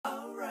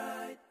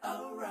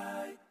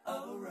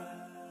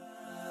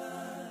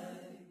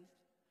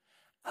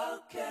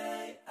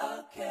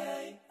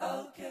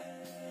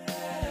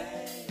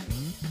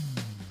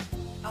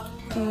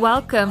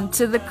Welcome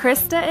to the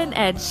Krista and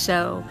Ed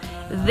Show.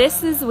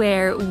 This is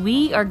where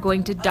we are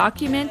going to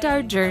document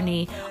our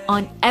journey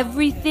on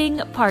everything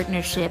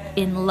partnership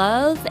in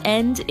love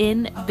and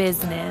in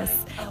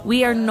business.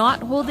 We are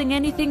not holding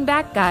anything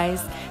back,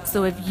 guys.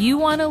 So if you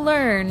want to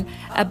learn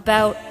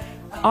about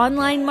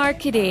online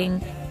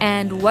marketing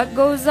and what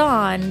goes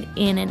on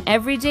in an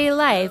everyday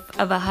life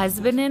of a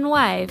husband and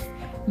wife,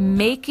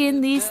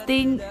 making these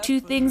two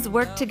things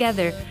work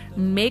together,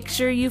 make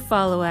sure you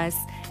follow us.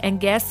 And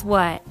guess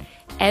what?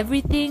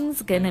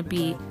 Everything's gonna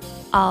be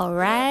all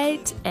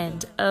right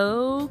and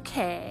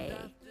okay.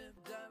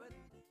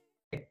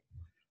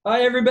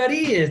 Hi,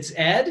 everybody. It's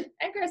Ed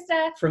and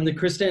Krista from the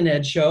Krista and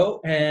Ed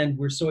Show, and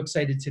we're so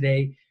excited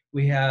today.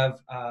 We have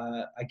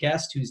a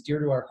guest who's dear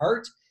to our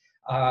heart,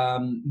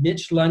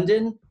 Mitch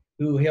London,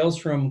 who hails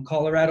from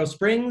Colorado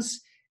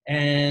Springs.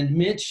 And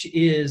Mitch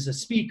is a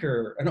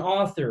speaker, an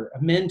author,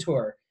 a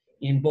mentor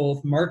in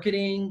both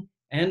marketing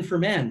and for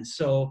men.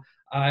 So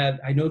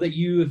I know that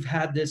you have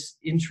had this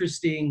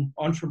interesting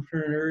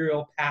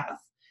entrepreneurial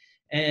path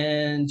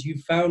and you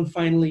found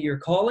finally your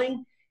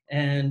calling.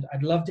 And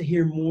I'd love to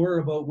hear more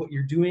about what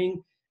you're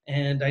doing.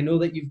 And I know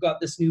that you've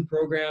got this new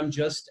program,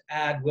 Just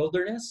Add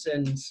Wilderness.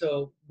 And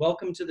so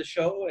welcome to the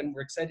show, and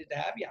we're excited to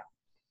have you.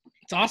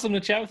 It's awesome to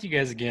chat with you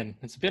guys again.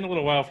 It's been a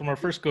little while from our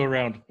first go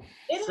around.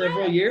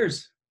 Several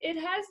years. It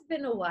has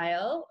been a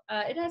while.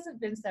 It hasn't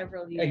been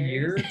several years. A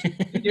year?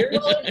 2 years?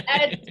 Well, in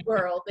Ed's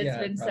world, it's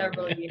been probably.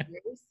 several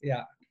years.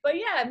 Yeah. But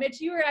yeah, Mitch,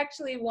 you were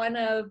actually one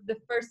of the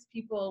first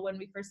people when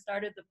we first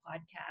started the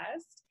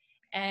podcast.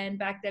 And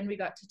back then we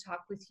got to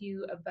talk with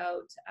you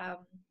about,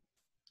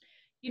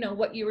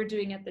 what you were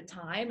doing at the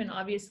time. And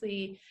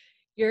obviously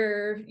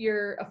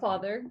you're a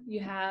father. You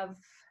have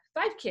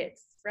 5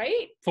 kids,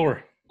 right?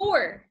 4.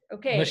 4.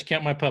 Okay. Unless you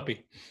count my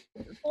puppy.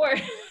 4.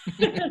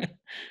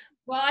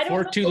 Well, I don't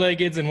 4 know.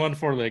 2-leggeds and 1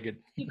 4-legged.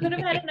 You could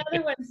have had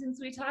another one since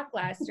we talked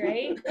last,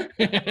 right?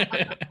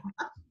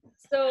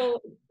 So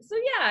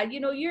yeah,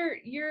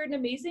 you're an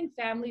amazing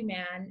family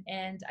man,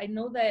 and I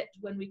know that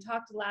when we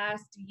talked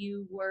last,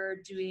 you were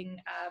doing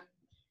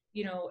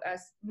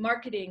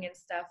marketing and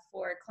stuff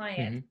for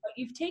clients. Mm-hmm. But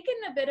you've taken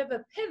a bit of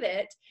a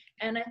pivot,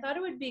 and I thought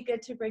it would be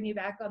good to bring you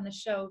back on the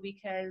show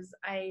because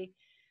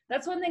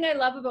that's one thing I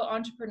love about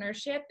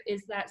entrepreneurship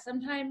is that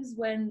sometimes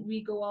when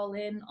we go all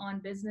in on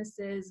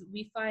businesses,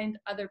 we find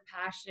other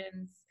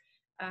passions,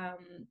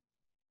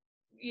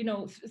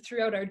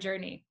 throughout our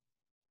journey.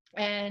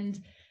 And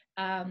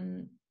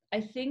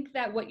I think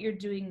that what you're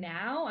doing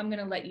now, I'm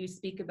going to let you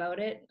speak about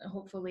it.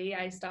 Hopefully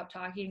I stop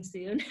talking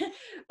soon,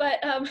 but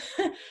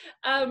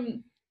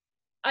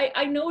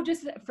I know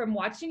just from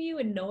watching you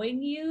and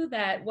knowing you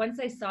that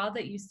once I saw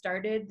that you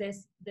started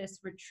this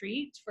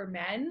retreat for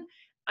men,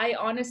 I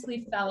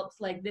honestly felt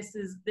like this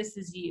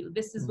is you.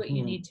 This is what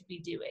you need to be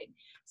doing.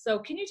 So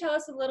can you tell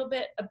us a little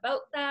bit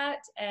about that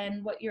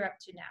and what you're up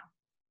to now?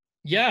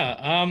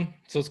 Yeah.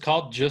 So it's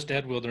called Just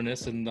Add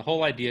Wilderness. And the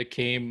whole idea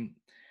came,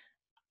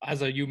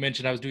 as you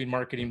mentioned, I was doing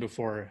marketing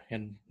before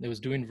and it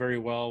was doing very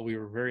well. We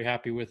were very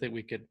happy with it.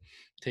 We could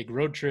take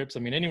road trips.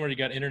 I mean, anywhere you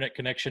got internet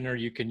connection or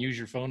you can use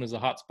your phone as a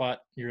hotspot,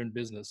 you're in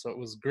business. So it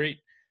was great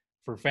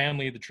for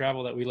family, the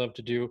travel that we love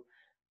to do.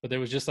 But there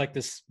was just like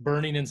this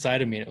burning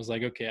inside of me. It was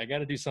like, okay, I got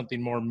to do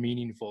something more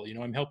meaningful.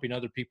 I'm helping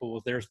other people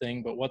with their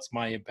thing, but what's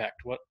my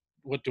impact?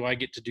 What do I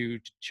get to do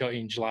to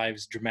change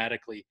lives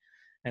dramatically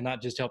and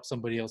not just help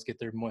somebody else get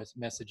their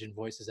message and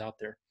voices out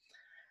there?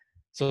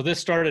 So this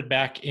started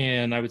back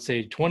in, I would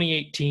say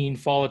 2018,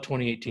 fall of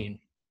 2018.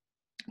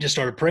 Just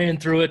started praying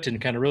through it and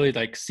kind of really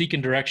like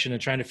seeking direction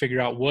and trying to figure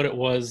out what it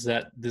was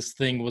that this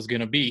thing was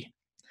going to be.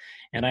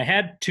 And I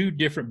had 2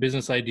 different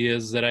business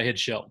ideas that I had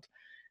shelved.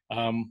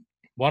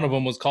 One of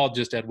them was called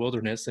Just Add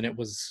Wilderness, and it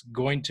was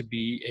going to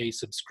be a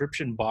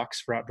subscription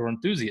box for outdoor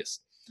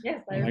enthusiasts.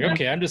 Yes, I'm like,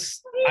 okay,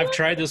 I've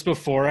tried this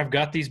before. I've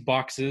got these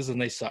boxes and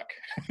they suck.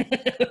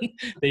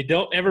 They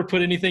don't ever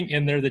put anything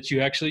in there that you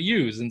actually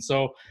use. And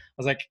so I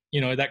was like,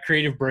 that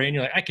creative brain,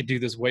 you're like, I could do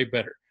this way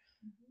better.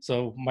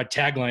 So my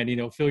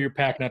tagline, fill your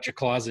pack, not your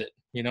closet,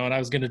 and I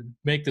was going to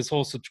make this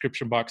whole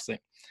subscription box thing.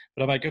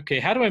 But I'm like,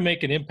 okay, how do I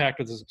make an impact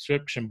with a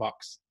subscription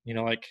box?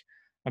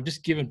 I'm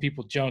just giving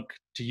people junk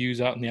to use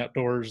out in the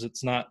outdoors.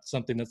 It's not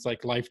something that's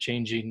like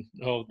life-changing.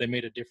 Oh, they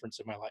made a difference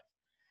in my life.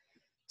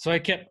 So I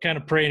kept kind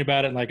of praying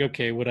about it and like,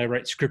 okay, would I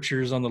write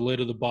scriptures on the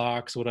lid of the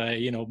box? Would I,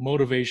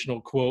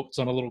 motivational quotes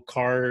on a little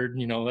card?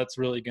 That's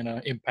really going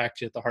to impact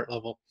you at the heart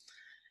level.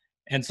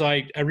 And so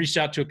I reached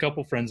out to a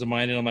couple friends of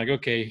mine and I'm like,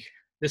 okay,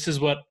 this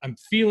is what I'm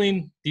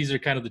feeling. These are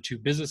kind of the 2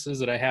 businesses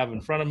that I have in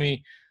front of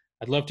me.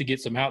 I'd love to get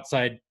some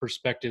outside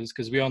perspectives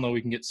because we all know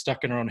we can get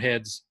stuck in our own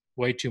heads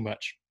way too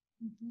much.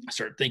 I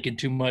start thinking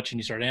too much and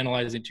you start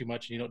analyzing too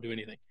much and you don't do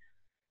anything.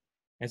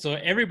 And so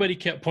everybody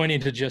kept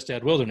pointing to Just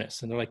Add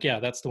Wilderness. And they're like, yeah,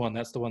 that's the one,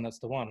 that's the one, that's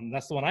the one. And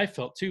that's the one I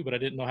felt too, but I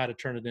didn't know how to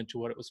turn it into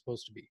what it was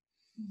supposed to be.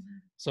 Mm-hmm.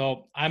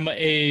 So I'm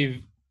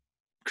a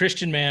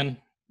Christian man.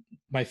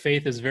 My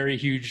faith is a very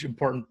huge,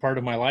 important part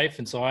of my life.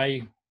 And so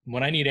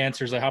when I need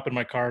answers, I hop in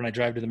my car and I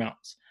drive to the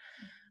mountains.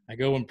 I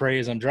go and pray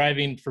as I'm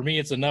driving. For me,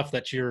 it's enough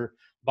that your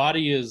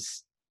body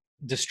is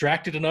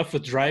distracted enough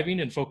with driving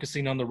and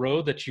focusing on the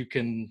road that you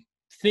can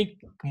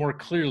think more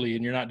clearly,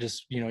 and you're not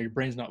just, your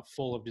brain's not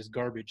full of just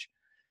garbage.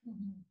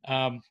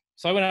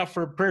 So I went out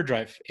for a prayer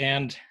drive,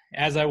 and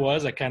as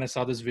I kind of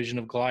saw this vision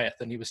of Goliath,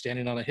 and he was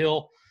standing on a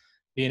hill,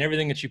 being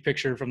everything that you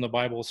picture from the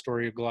Bible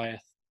story of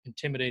Goliath,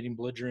 intimidating,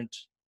 belligerent,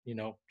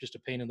 just a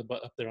pain in the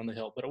butt up there on the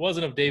hill. But it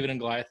wasn't of David and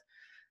Goliath.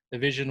 The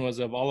vision was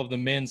of all of the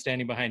men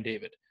standing behind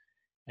David.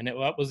 And it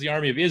was the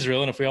army of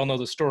Israel. And if we all know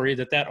the story,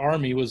 that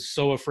army was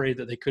so afraid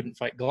that they couldn't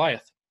fight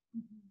Goliath.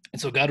 And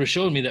so God was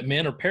showing me that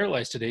men are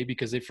paralyzed today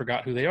because they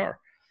forgot who they are.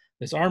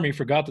 This army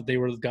forgot that they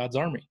were God's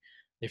army.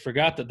 They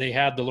forgot that they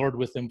had the Lord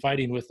with them,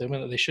 fighting with them,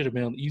 and that they should have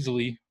been able to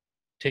easily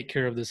take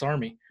care of this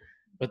army.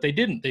 But they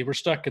didn't. They were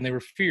stuck, and they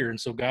were fear. And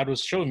so God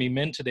was showing me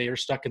men today are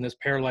stuck in this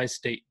paralyzed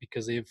state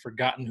because they have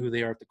forgotten who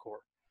they are at the core.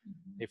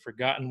 They've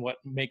forgotten what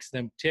makes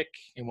them tick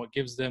and what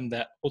gives them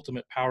that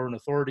ultimate power and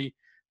authority.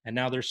 And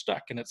now they're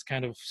stuck, and it's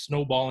kind of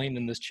snowballing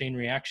in this chain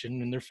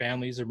reaction in their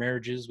families, their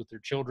marriages, with their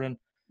children,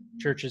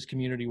 churches,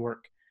 community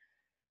work.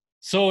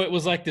 So it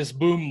was like this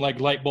boom,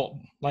 like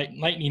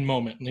lightning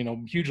moment,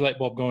 huge light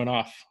bulb going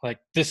off. Like,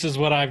 this is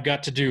what I've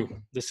got to do.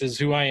 This is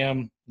who I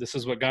am. This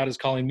is what God is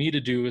calling me to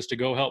do, is to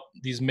go help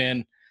these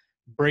men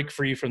break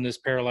free from this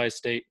paralyzed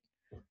state,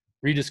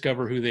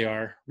 rediscover who they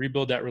are,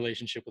 rebuild that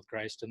relationship with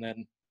Christ, and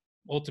then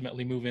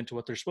ultimately move into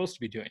what they're supposed to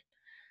be doing.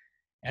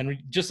 And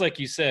just like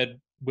you said,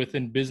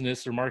 within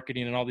business or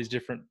marketing and all these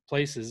different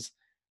places,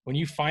 when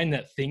you find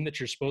that thing that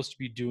you're supposed to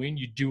be doing,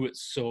 you do it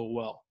so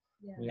well.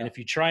 Yeah. And if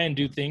you try and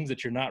do things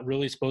that you're not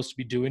really supposed to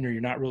be doing, or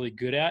you're not really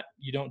good at,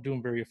 you don't do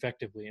them very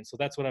effectively. And so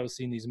that's what I was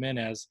seeing these men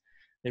as.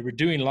 They were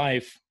doing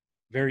life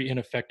very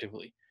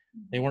ineffectively.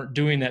 They weren't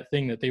doing that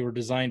thing that they were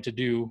designed to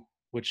do,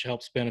 which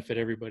helps benefit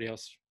everybody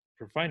else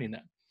for finding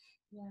that.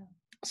 Yeah.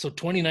 So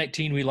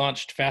 2019, we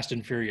launched Fast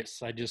and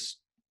Furious. I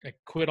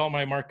quit all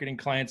my marketing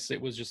clients. It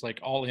was just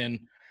like all in.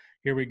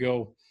 Here we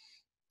go.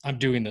 I'm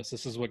doing this.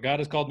 This is what God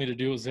has called me to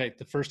do. It was like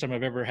the first time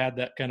I've ever had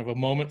that kind of a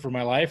moment for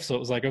my life. So it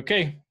was like,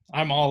 okay,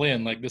 I'm all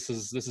in. Like, this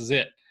is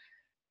it.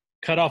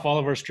 Cut off all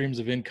of our streams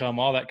of income,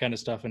 all that kind of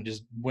stuff, and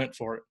just went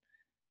for it.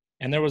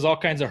 And there was all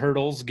kinds of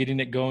hurdles getting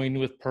it going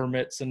with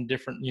permits and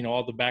different,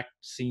 all the back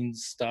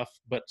scenes stuff.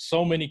 But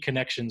so many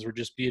connections were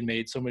just being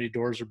made. So many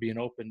doors were being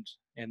opened.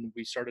 And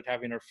we started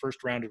having our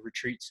first round of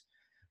retreats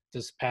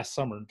this past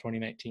summer in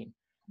 2019.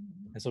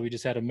 And so we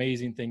just had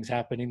amazing things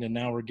happening. And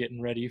now we're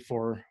getting ready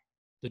for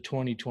the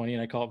 2020,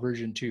 and I call it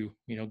version 2,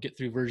 get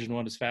through version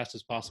 1 as fast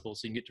as possible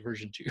so you can get to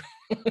version 2.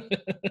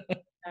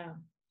 Yeah.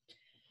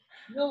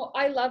 No,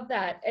 I love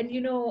that. And,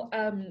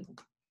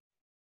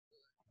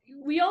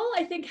 we all,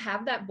 I think,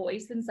 have that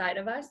voice inside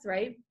of us,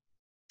 right?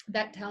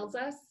 That tells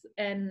us.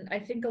 And I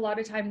think a lot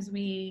of times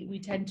we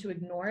tend to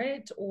ignore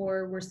it,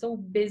 or we're so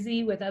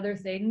busy with other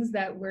things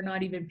that we're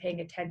not even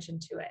paying attention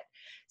to it.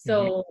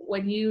 So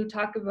when you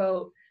talk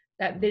about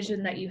that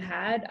vision that you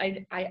had,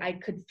 I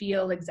could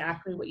feel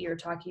exactly what you're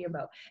talking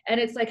about. And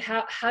it's like,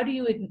 how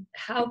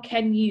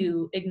can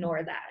you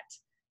ignore that,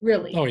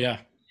 really? Oh yeah.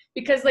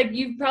 Because like,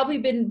 you've probably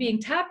been being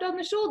tapped on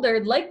the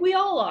shoulder, like we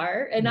all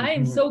are. And I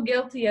am so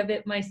guilty of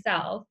it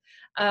myself,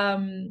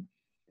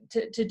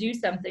 to do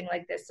something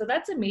like this. So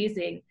that's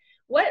amazing.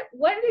 What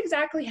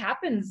exactly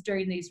happens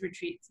during these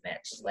retreats,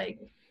 Mitch? Like,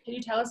 can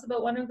you tell us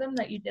about one of them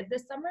that you did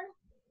this summer?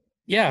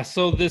 Yeah.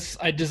 So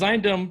I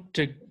designed them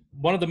to,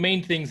 one of the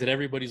main things that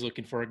everybody's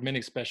looking for, men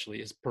especially,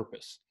 is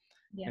purpose.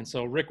 Yeah. And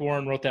so Rick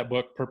Warren wrote that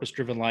book, Purpose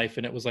Driven Life,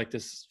 and it was like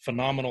this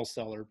phenomenal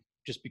seller,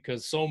 just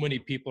because so many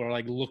people are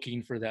like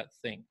looking for that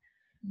thing.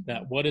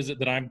 That what is it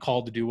that I'm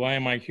called to do? Why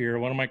am I here?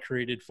 What am I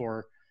created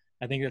for?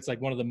 I think that's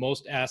like one of the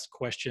most asked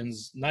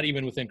questions, not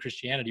even within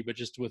Christianity, but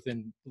just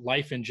within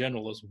life in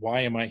general, is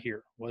why am I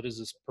here? What is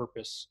this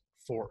purpose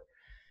for?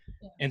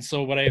 Yeah. And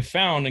so what I have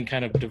found in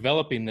kind of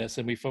developing this,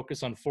 and we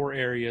focus on 4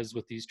 areas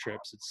with these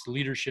trips, it's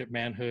leadership,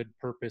 manhood,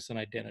 purpose, and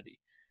identity.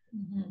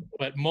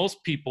 But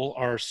most people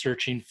are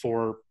searching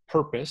for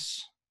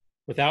purpose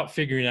without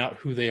figuring out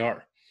who they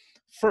are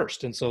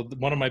first. And so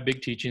one of my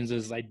big teachings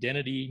is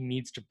identity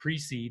needs to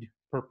precede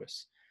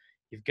purpose.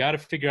 You've got to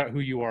figure out who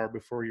you are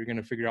before you're going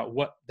to figure out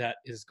what that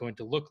is going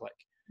to look like.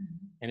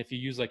 And if you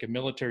use like a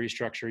military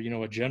structure,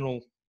 a general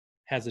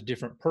has a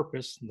different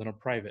purpose than a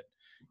private.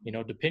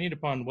 Depending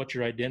upon what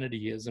your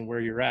identity is and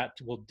where you're at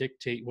will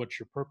dictate what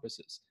your purpose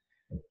is.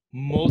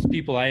 Most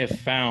people I have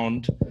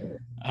found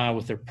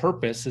with their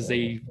purpose is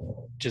they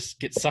just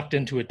get sucked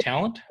into a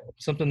talent,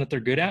 something that they're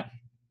good at.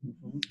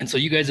 And so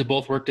you guys have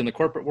both worked in the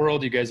corporate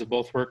world. You guys have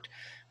both worked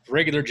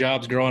regular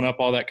jobs growing up,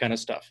 all that kind of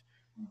stuff.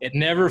 It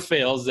never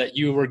fails that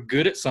you were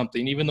good at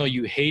something, even though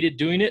you hated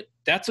doing it.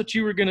 That's what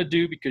you were going to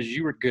do because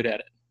you were good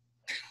at it.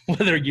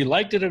 Whether you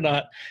liked it or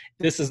not,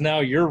 this is now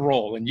your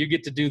role, and you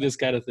get to do this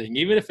kind of thing.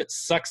 Even if it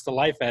sucks the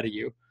life out of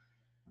you,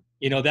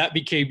 that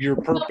became your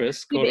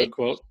purpose, quote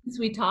unquote. Since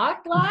we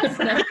talked last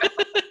night.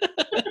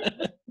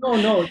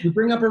 No, you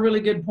bring up a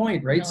really good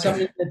point, right?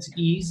 Something that's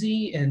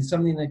easy and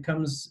something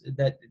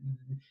that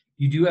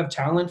you do have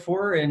talent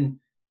for, and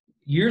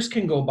years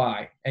can go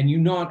by and you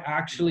not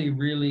actually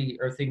really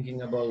are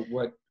thinking about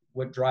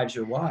what drives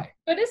your why.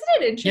 But isn't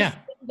it interesting Yeah.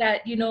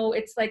 that, you know,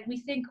 it's like we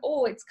think,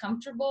 oh, it's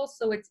comfortable,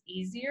 so it's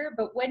easier.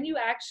 But when you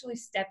actually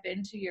step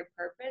into your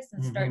purpose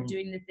and start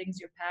doing the things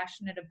you're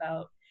passionate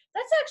about,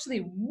 that's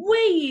actually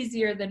way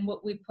easier than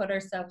what we put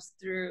ourselves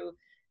through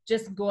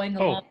just going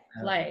along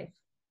with life,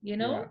 you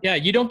know? Yeah,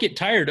 you don't get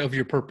tired of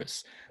your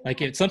purpose.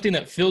 Like it's something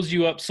that fills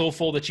you up so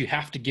full that you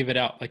have to give it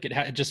out. Like it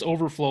just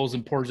overflows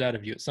and pours out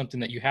of you. It's something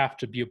that you have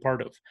to be a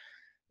part of.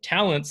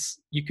 Talents,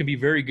 you can be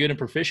very good and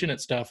proficient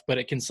at stuff, but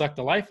it can suck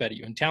the life out of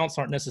you. And talents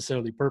aren't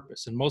necessarily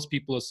purpose. And most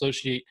people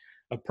associate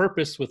a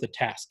purpose with a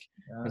task.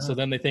 And so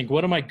then they think,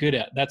 what am I good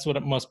at? That's what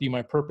it must be,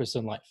 my purpose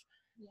in life.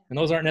 And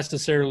those aren't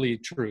necessarily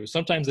true.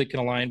 Sometimes they can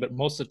align, but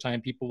most of the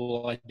time people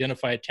will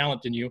identify a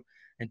talent in you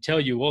and tell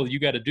you, well, you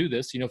got to do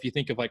this. You know, if you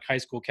think of like high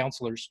school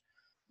counselors,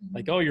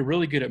 like, oh, you're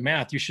really good at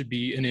math, you should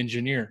be an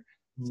engineer.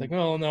 It's like,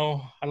 oh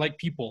no, I like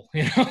people,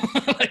 you know,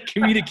 I like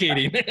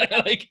communicating.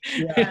 Like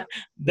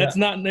that's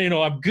not, you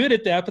know, I'm good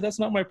at that, but that's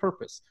not my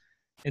purpose.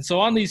 And so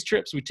on these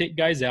trips, we take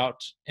guys out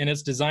and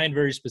it's designed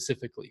very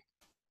specifically.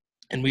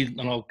 And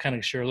I'll kind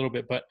of share a little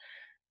bit, but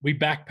we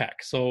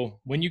backpack. So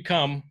when you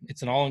come,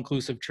 it's an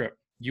all-inclusive trip.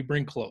 You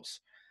bring clothes.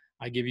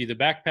 I give you the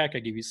backpack, I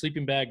give you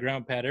sleeping bag,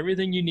 ground pad,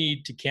 everything you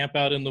need to camp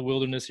out in the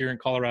wilderness here in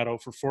Colorado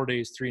for 4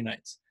 days, 3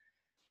 nights.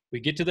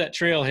 We get to that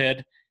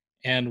trailhead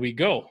and we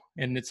go,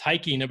 and it's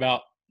hiking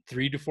about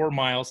 3 to 4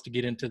 miles to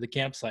get into the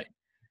campsite.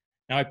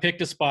 Now I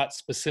picked a spot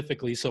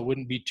specifically so it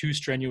wouldn't be too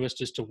strenuous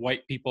just to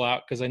wipe people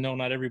out, because I know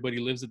not everybody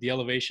lives at the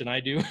elevation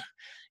I do.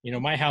 You know,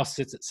 my house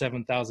sits at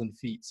 7,000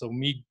 feet. So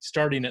me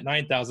starting at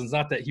 9,000 is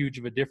not that huge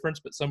of a difference,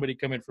 but somebody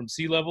coming from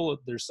sea level,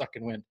 they're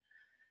sucking wind.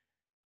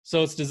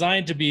 So it's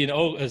designed to be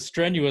a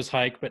strenuous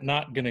hike, but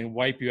not going to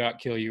wipe you out,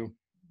 kill you,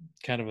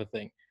 kind of a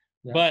thing.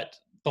 Yeah. But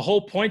the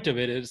whole point of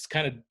it is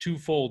kind of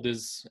twofold,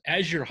 is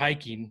as you're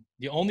hiking,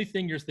 the only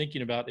thing you're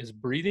thinking about is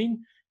breathing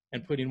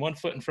and putting one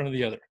foot in front of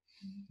the other.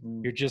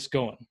 You're just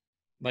going.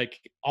 Like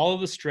all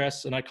of the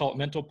stress, and I call it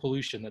mental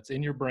pollution, that's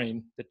in your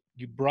brain that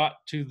you brought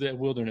to the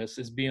wilderness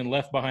is being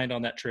left behind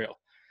on that trail.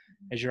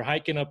 As you're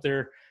hiking up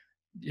there,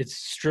 it's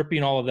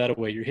stripping all of that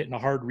away. You're hitting a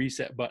hard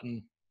reset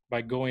button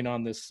by going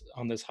on this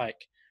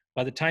hike.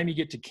 By the time you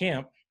get to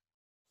camp,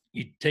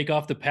 you take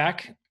off the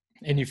pack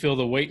and you feel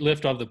the weight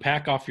lift of the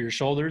pack off your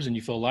shoulders and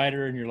you feel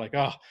lighter and you're like,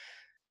 oh,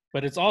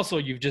 but it's also,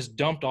 you've just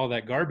dumped all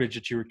that garbage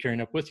that you were carrying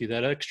up with you,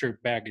 that extra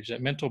baggage,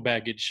 that mental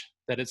baggage,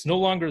 that it's no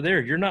longer there.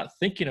 You're not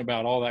thinking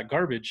about all that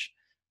garbage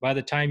by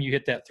the time you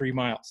hit that 3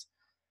 miles.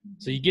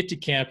 So you get to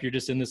camp, you're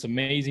just in this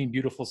amazing,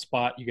 beautiful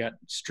spot. You got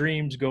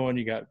streams going,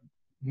 you got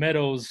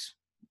meadows,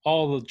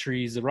 all the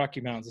trees, the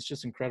Rocky Mountains. It's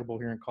just incredible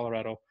here in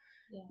Colorado.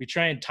 Yeah. We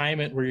try and time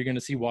it where you're going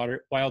to see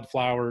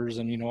wildflowers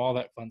and, you know, all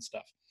that fun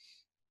stuff.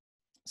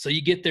 So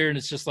you get there and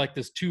it's just like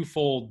this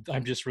twofold.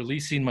 I'm just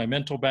releasing my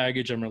mental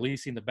baggage. I'm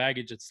releasing the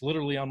baggage that's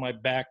literally on my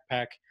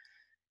backpack.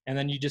 And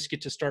then you just get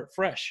to start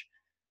fresh.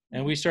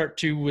 And we start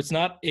to, it's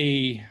not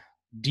a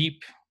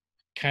deep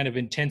kind of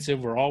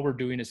intensive where all we're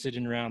doing is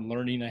sitting around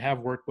learning. I have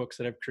workbooks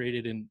that I've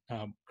created and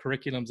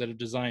curriculums that I've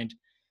designed,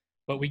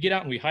 but we get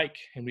out and we hike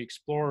and we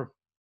explore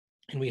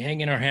and we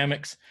hang in our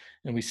hammocks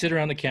and we sit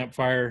around the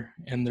campfire,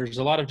 and there's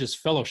a lot of just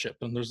fellowship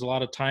and there's a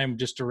lot of time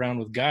just around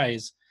with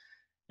guys.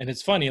 And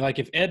it's funny, like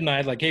if Ed and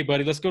I like, hey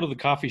buddy, let's go to the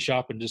coffee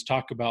shop and just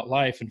talk about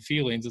life and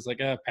feelings. It's like,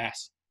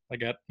 pass. I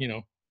got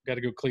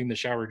to go clean the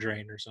shower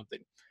drain or something.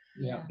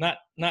 Yeah.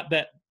 Not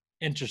that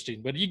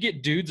interesting, but you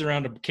get dudes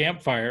around a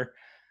campfire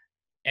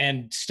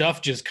and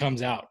stuff just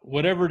comes out,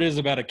 whatever it is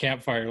about a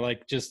campfire,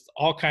 like just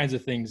all kinds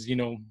of things, you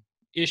know,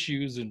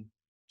 issues and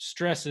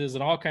stresses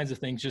and all kinds of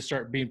things just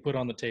start being put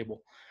on the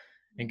table.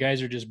 And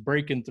guys are just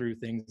breaking through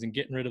things and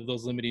getting rid of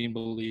those limiting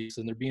beliefs,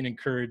 and they're being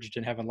encouraged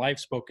and having life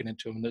spoken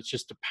into them. And that's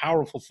just a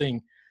powerful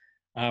thing.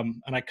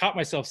 And I caught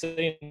myself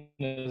saying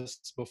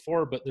this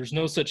before, but there's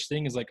no such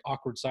thing as like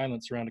awkward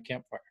silence around a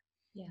campfire.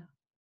 Yeah.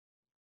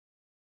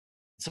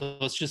 So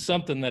it's just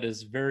something that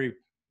is very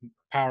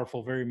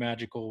powerful, very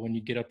magical when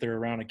you get up there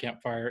around a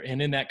campfire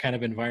and in that kind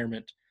of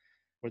environment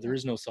where there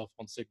is no cell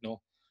phone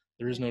signal,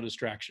 there is no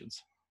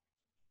distractions.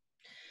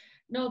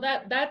 No,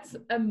 that's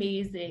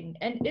amazing.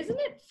 And isn't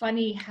it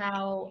funny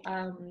how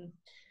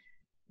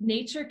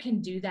nature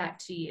can do that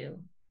to you,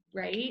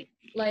 right?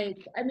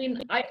 Like, I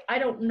mean, I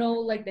don't know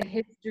like the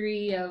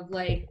history of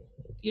like,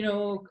 you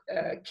know,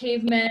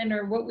 cavemen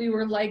or what we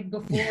were like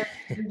before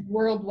the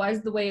world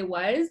was the way it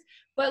was.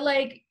 But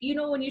like, you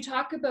know, when you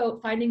talk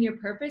about finding your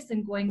purpose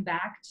and going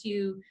back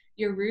to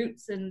your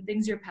roots and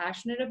things you're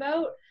passionate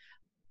about,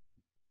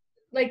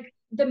 like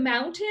the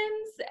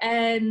mountains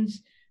and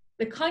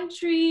the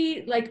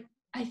country, like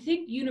I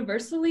think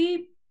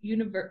universally,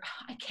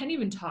 I can't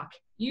even talk.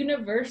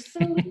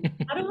 Universally,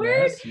 not a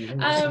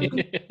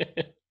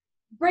word.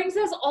 Brings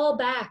us all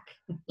back,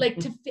 like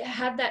to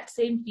have that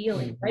same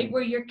feeling, right?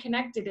 Where you're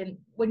connected. And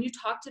when you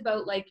talked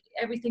about like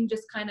everything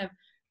just kind of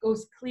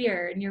goes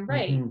clear, and you're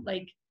right,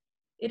 like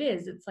it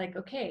is. It's like,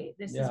 okay,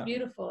 this is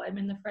beautiful. I'm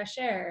in the fresh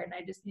air, and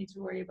I just need to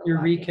worry about. You're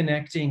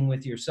reconnecting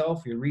with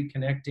yourself. You're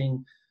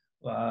reconnecting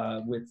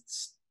with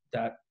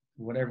that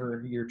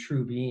whatever your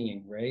true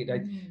being, right?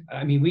 Mhm.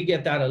 I mean, we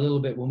get that a little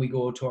bit when we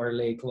go to our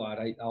lake lot.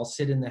 I'll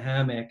sit in the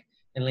hammock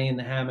and lay in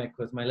the hammock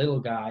with my little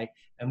guy,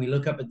 and we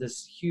look up at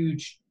this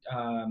huge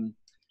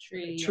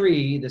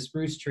tree, the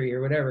spruce tree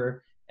or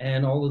whatever,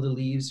 and all of the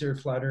leaves are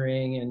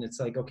fluttering, and it's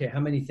like, okay, how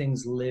many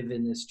things live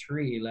in this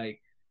tree?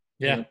 Like,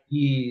 you know,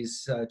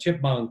 bees,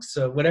 chipmunks,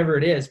 whatever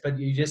it is. But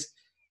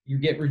you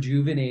get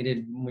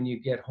rejuvenated when you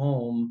get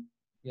home,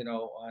 you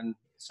know, on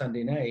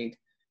Sunday night,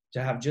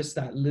 to have just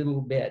that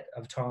little bit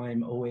of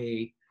time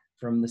away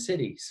from the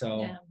city.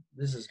 So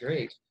this is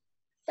great.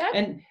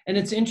 And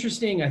it's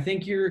interesting. I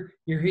think you're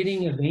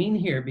hitting a vein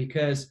here,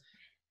 because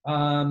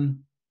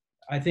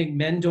I think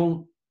men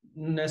don't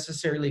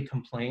necessarily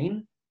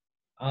complain.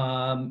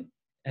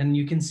 And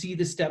you can see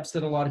the steps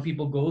that a lot of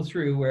people go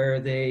through, where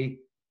they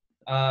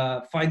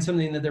find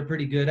something that they're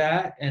pretty good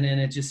at, and then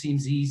it just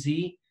seems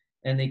easy,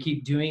 and they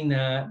keep doing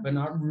that, but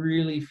not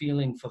really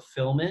feeling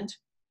fulfillment.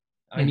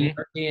 I mean,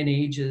 our day and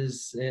age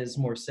is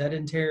more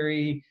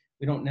sedentary.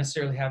 We don't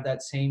necessarily have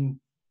that same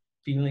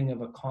feeling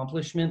of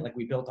accomplishment, like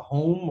we built a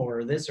home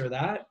or this or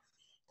that.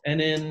 And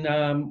then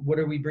what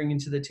are we bringing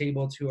to the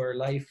table to our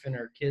life and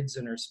our kids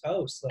and our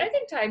spouse? I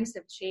think times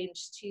have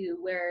changed too,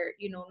 where,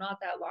 you know, not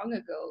that long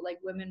ago, like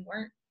women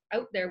weren't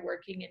out there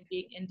working and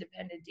being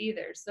independent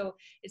either. So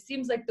it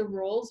seems like the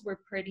roles were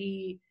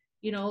pretty,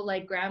 you know,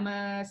 like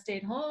grandma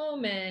stayed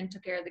home and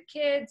took care of the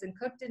kids and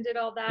cooked and did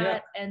all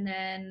that. And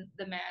then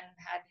the man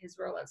had his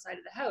role outside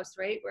of the house,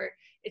 right? Where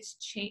it's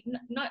changed,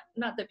 not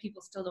that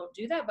people still don't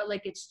do that, but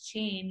like it's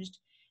changed.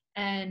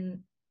 And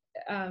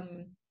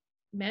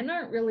men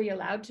aren't really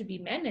allowed to be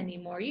men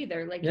anymore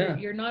either. Like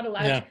you're not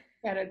allowed to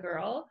pet a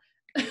girl.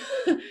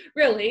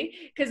 Really,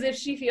 because if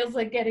she feels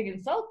like getting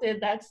insulted,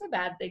 that's a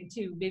bad thing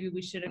too. Maybe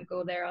we shouldn't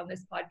go there on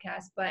this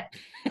podcast, but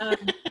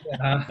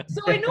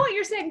so I know what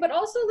you're saying, but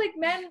also like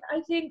men,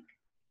 I think,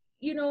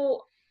 you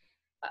know,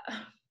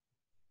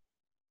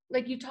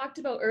 like you talked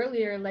about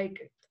earlier,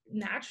 like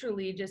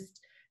naturally just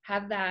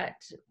have that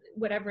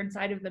whatever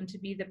inside of them to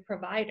be the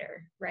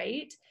provider,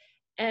 right?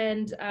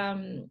 And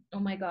oh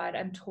my God,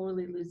 I'm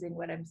totally losing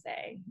what I'm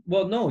saying.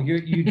 Well, no,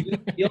 you do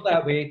feel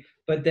that way,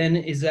 but then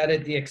is that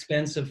at the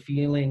expense of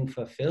feeling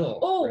fulfilled?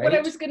 Oh, right? What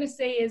I was gonna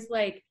say is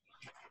like,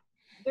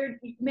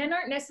 men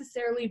aren't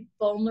necessarily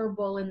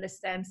vulnerable in the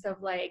sense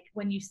of like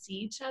when you see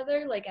each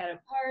other, like at a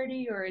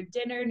party or a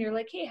dinner, and you're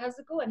like, hey, how's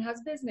it going?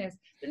 How's business?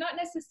 They're not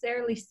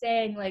necessarily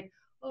saying like,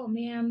 oh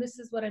man, this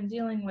is what I'm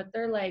dealing with.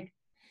 They're like,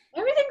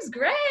 everything's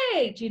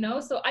great, you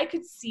know? So I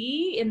could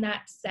see in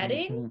that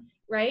setting,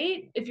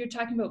 right? If you're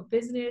talking about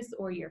business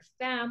or your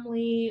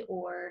family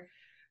or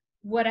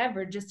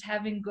whatever, just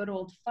having good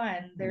old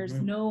fun, there's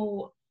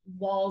no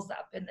walls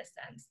up in the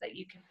sense that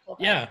you can pull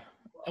that.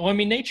 Well, I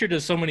mean, nature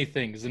does so many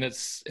things, and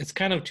it's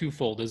kind of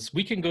twofold. Is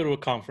we can go to a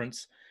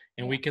conference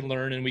and we can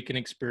learn and we can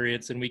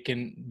experience and we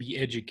can be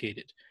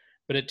educated,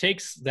 but it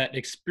takes that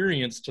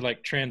experience to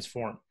like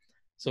transform.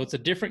 So it's a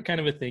different kind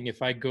of a thing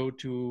if I go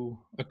to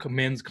a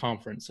men's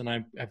conference and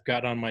I've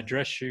got on my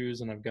dress shoes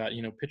and I've got,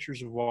 you know,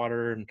 pitchers of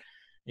water, and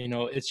you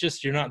know, it's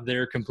just, you're not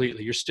there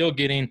completely. You're still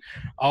getting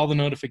all the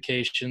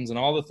notifications and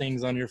all the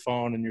things on your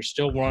phone, and you're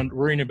still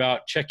worrying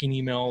about checking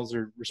emails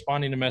or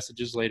responding to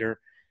messages later.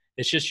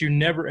 It's just, you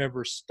never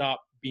ever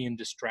stop being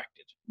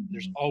distracted.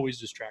 There's always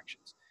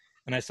distractions.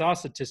 And I saw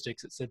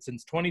statistics that said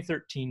since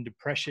 2013,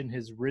 depression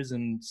has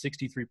risen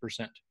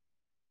 63%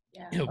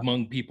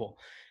 among people.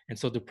 And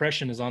so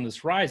depression is on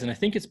this rise. And I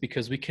think it's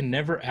because we can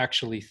never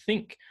actually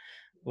think.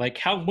 Like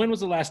when was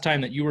the last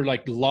time that you were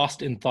like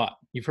lost in thought?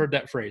 You've heard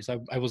that phrase.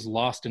 I was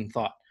lost in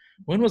thought.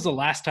 When was the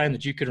last time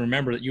that you could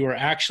remember that you were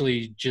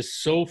actually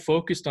just so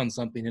focused on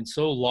something and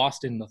so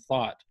lost in the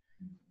thought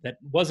that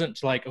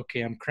wasn't like,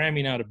 okay, I'm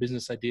cramming out a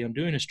business idea, I'm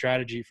doing a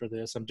strategy for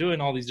this, I'm doing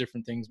all these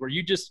different things, where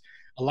you just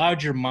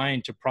allowed your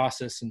mind to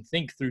process and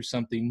think through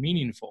something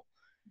meaningful?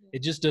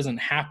 It just doesn't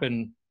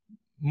happen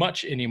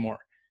much anymore.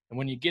 And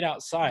when you get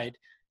outside,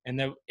 and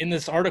in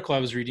this article I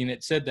was reading,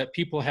 it said that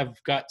people have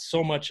got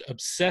so much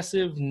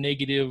obsessive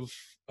negative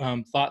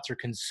thoughts are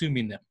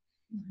consuming them.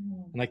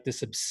 And like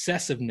this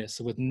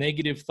obsessiveness with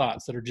negative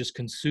thoughts that are just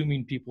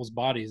consuming people's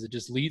bodies, it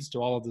just leads to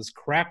all of this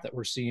crap that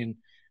we're seeing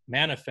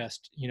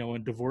manifest, you know,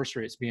 in divorce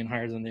rates being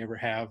higher than they ever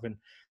have, and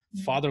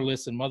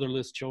fatherless and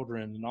motherless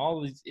children, and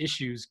all these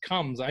issues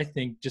comes, I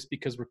think, just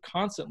because we're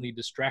constantly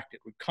distracted.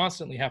 We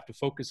constantly have to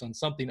focus on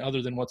something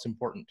other than what's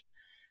important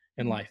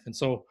in life. And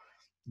so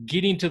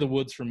getting to the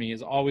woods for me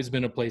has always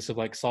been a place of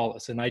like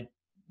solace. And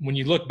when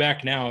you look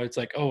back now, it's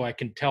like, oh, I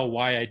can tell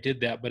why I did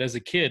that. But as a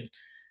kid,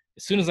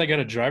 as soon as I got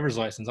a driver's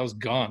license, I was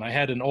gone. I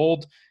had it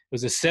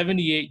was a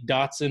 78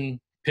 Datsun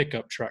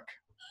pickup truck.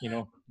 You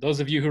know,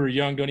 those of you who are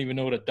young don't even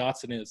know what a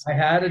Datsun is. I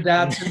had a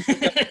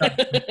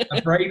Datsun,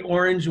 a bright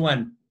orange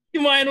one.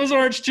 Mine was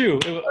orange too.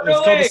 It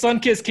was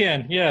called the Sunkist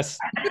can. Yes.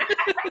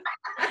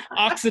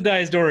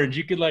 Oxidized orange.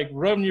 You could like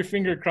rub your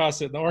finger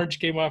across it and the orange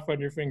came off on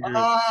your finger.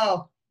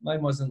 Oh,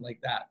 mine wasn't like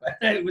that, but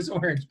it was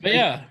orange. But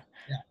yeah.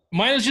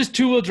 Mine was just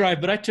 2-wheel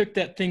drive, but I took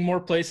that thing more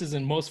places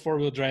than most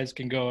 4-wheel drives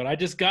can go. And I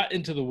just got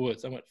into the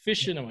woods. I went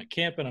fishing, I went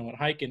camping, I went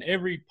hiking,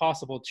 every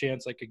possible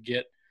chance I could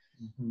get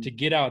to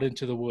get out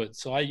into the woods.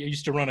 So I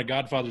used to run a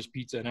Godfather's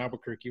Pizza in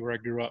Albuquerque where I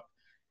grew up.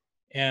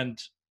 And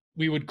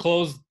we would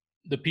close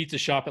the pizza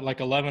shop at like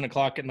 11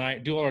 o'clock at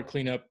night, do all our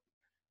cleanup,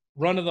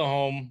 run to the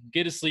home,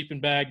 get a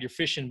sleeping bag, your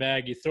fishing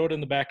bag, you throw it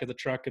in the back of the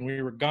truck, and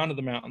we were gone to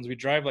the mountains. We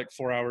drive like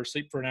 4 hours,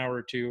 sleep for an hour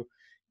or two,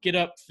 get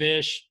up,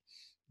 fish,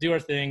 do our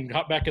thing,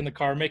 hop back in the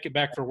car, make it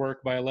back for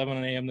work by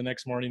 11 a.m. the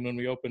next morning when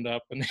we opened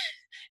up. And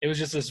it was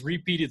just this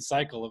repeated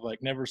cycle of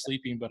like never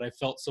sleeping, but I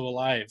felt so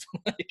alive.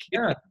 Like,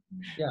 Yeah.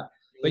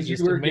 it was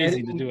just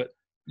amazing to do it.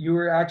 You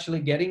were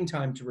actually getting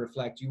time to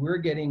reflect. You were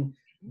getting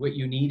what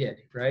you needed,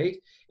 right?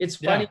 It's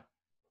funny.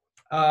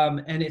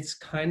 And it's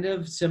kind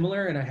of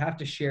similar, and I have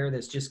to share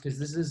this just because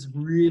this is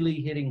really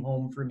hitting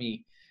home for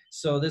me.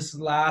 So this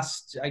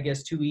last, I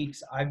guess, 2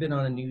 weeks, I've been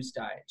on a news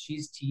diet.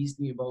 She's teased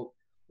me about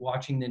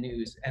watching the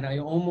news, and I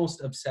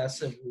almost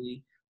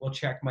obsessively will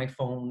check my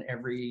phone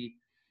every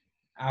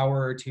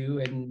hour or two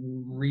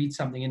and read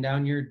something,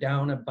 and you're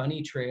down a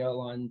bunny trail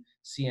on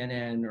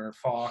CNN or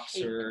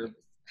Fox or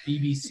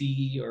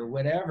BBC or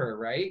whatever,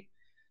 right?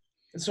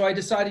 And so I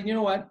decided, you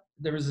know what?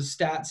 There was a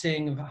stat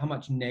saying of how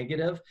much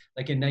negative,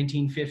 like in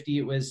 1950,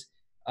 it was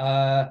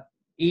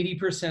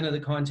 80% of the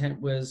content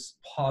was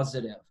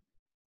positive.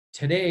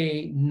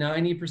 Today,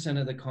 90%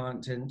 of the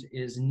content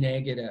is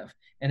negative,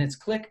 and it's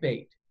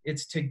clickbait.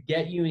 It's to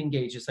get you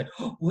engaged. It's like,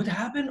 oh, what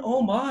happened?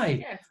 Oh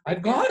my,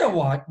 I've got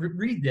to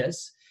read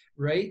this,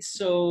 right?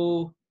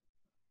 So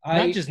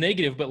not just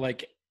negative, but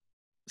like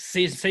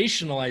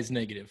sensationalized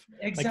negative.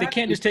 Exactly. Like they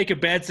can't just take a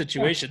bad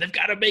situation. They've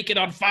got to make it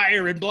on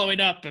fire and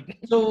blowing up.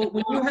 So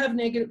when you have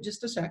negative,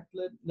 just a sec,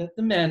 let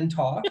the men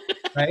talk,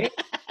 right?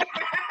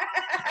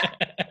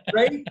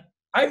 Right?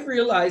 I've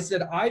realized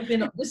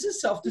that this is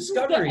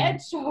self-discovery.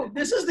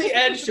 This is the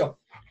Ed Show.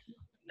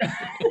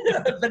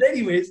 But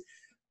anyways,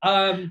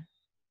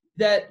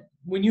 that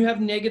when you have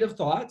negative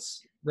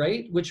thoughts,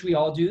 right, which we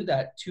all do,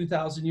 that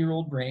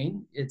 2,000-year-old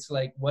brain, it's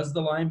like, was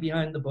the line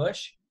behind the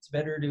bush? It's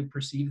better to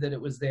perceive that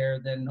it was there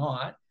than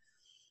not.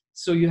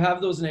 So you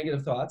have those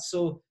negative thoughts.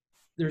 So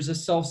there's a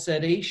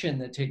self-sedation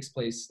that takes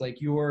place. Like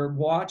you're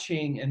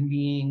watching and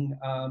being,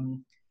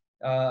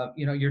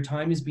 your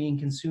time is being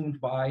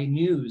consumed by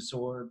news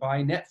or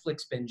by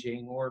Netflix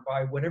binging or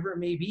by whatever it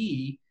may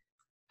be.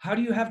 How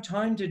do you have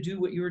time to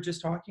do what you were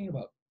just talking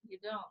about? You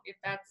don't. If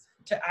that's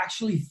to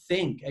actually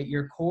think at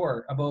your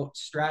core about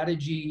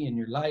strategy in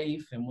your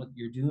life and what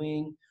you're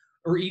doing,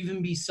 or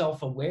even be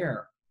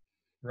self-aware,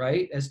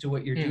 right, as to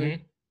what you're doing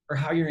or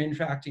how you're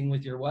interacting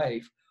with your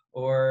wife,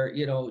 or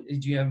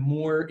do you have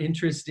more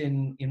interest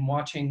in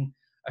watching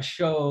a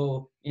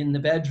show in the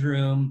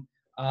bedroom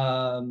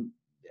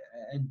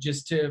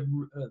just to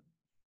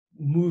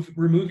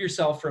remove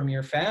yourself from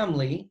your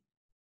family,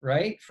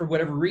 right, for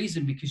whatever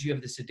reason, because you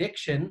have this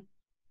addiction,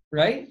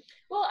 right?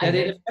 Well, that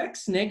it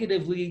affects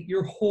negatively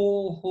your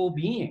whole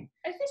being.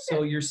 I think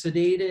so. You're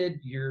sedated.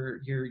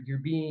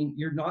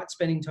 You're not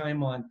spending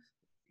time on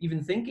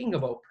even thinking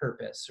about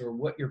purpose or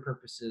what your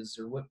purpose is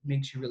or what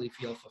makes you really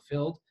feel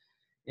fulfilled.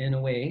 In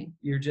a way,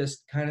 you're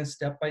just kind of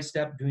step by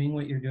step doing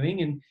what you're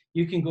doing, and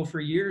you can go for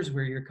years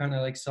where you're kind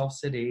of like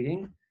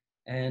self-sedating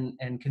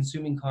and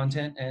consuming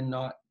content, and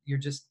not, you're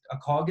just a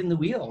cog in the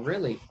wheel,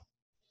 really.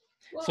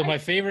 Well, so my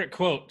favorite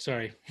quote,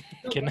 sorry,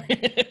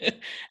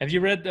 have you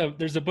read,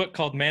 there's a book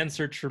called Man's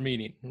Search for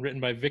Meaning,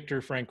 written by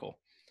Viktor Frankl.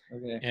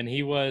 Okay. And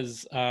he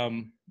was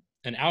an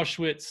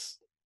Auschwitz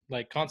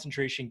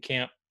concentration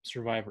camp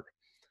survivor.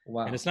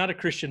 Wow. And it's not a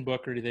Christian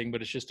book or anything,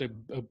 but it's just a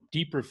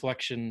deep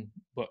reflection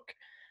book.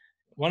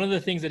 One of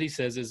the things that he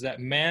says is that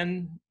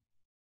man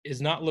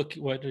is not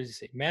looking, what does he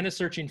say? Man is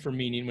searching for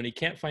meaning. When he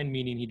can't find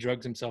meaning, he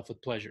drugs himself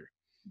with pleasure.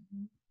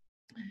 Mm-hmm.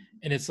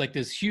 And it's like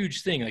this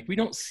huge thing. Like we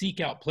don't seek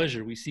out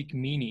pleasure, we seek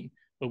meaning.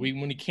 But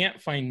when we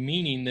can't find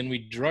meaning, then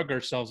we drug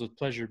ourselves with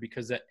pleasure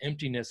because that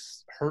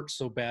emptiness hurts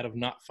so bad of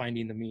not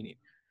finding the meaning.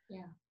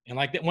 Yeah. And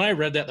like that, when I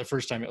read that the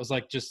first time, it was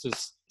like just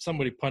this,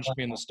 somebody punched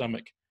me in the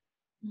stomach.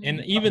 Mm-hmm.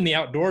 And even the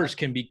outdoors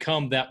can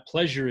become that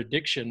pleasure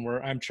addiction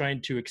where I'm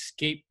trying to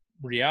escape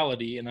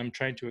reality and I'm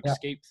trying to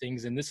escape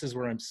things. And this is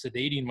where I'm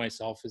sedating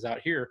myself, is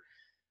out here.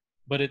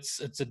 But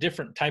it's a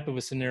different type of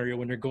a scenario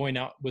when you're going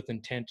out with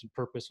intent and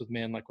purpose with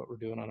men, like what we're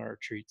doing on our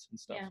retreats and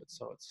stuff. Yeah.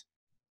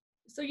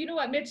 So you know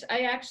what, Mitch,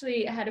 I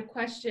actually had a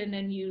question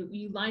and you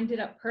lined it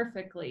up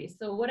perfectly.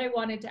 So what I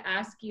wanted to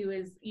ask you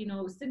is,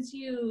 since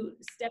you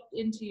stepped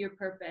into your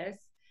purpose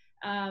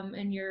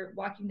and you're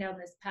walking down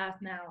this path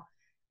now,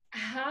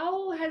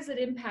 how has it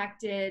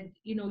impacted,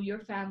 your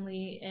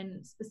family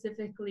and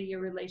specifically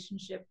your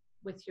relationship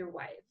with your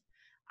wife?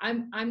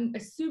 I'm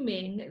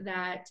assuming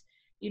that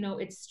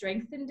it's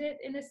strengthened it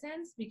in a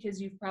sense,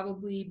 because you've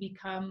probably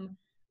become,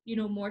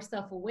 more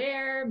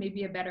self-aware,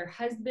 maybe a better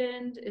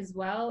husband as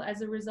well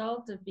as a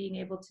result of being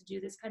able to do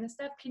this kind of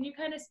stuff. Can you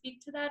kind of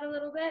speak to that a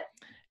little bit?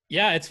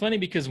 Yeah, it's funny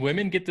because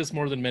women get this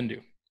more than men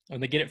do,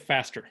 and they get it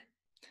faster.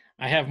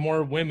 I have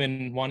more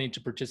women wanting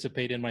to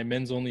participate in my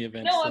men's only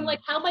events. No, I'm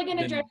like, how am I going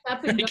to dress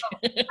up and go?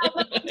 How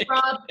much,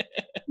 Rob?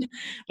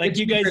 Like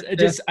you guys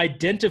just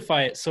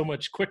identify it so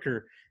much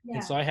quicker. Yeah.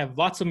 And so I have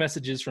lots of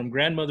messages from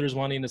grandmothers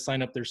wanting to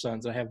sign up their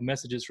sons. I have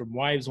messages from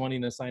wives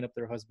wanting to sign up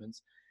their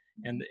husbands.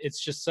 And it's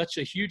just such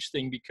a huge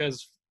thing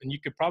because, and you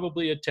could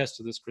probably attest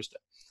to this, Krista,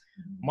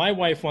 my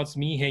wife wants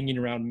me hanging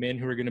around men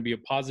who are going to be a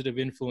positive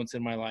influence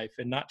in my life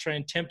and not try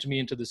and tempt me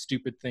into the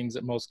stupid things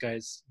that most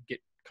guys get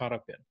caught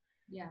up in.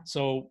 Yeah.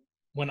 So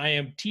when I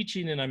am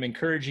teaching and I'm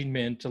encouraging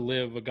men to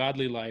live a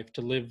godly life,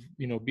 to live,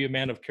 you know, be a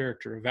man of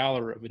character, of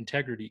valor, of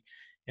integrity,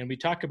 and we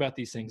talk about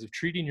these things of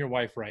treating your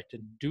wife right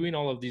and doing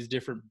all of these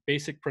different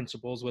basic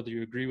principles, whether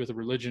you agree with a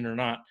religion or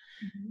not,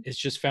 it's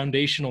just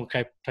foundational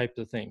type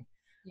of thing.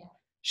 Yeah.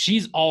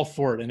 She's all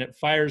for it, and it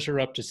fires her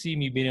up to see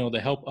me being able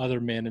to help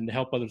other men and to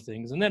help other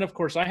things. And then, of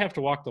course, I have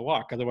to walk the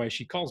walk. Otherwise,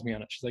 she calls me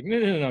on it. She's like,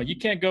 no. You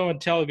can't go and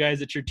tell guys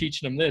that you're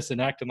teaching them this and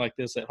acting like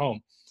this at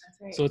home.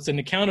 That's right. So it's an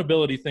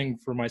accountability thing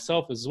for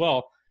myself as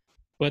well.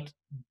 But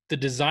the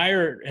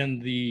desire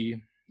and the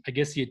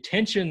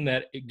attention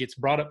that it gets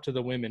brought up to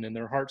the women in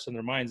their hearts and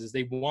their minds is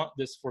they want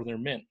this for their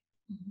men.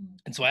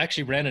 And so I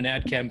actually ran an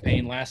ad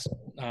campaign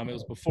it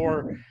was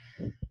before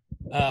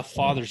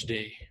Father's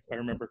Day, if I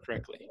remember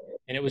correctly.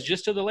 And it was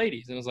just to the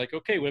ladies. And it was like,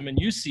 okay, women,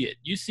 you see it.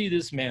 You see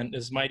this man,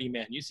 this mighty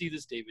man. You see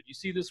this David. You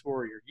see this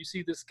warrior. You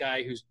see this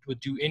guy who would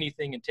do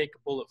anything and take a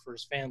bullet for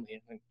his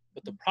family.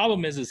 But the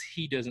problem is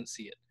he doesn't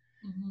see it.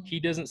 He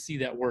doesn't see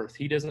that worth.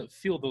 He doesn't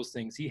feel those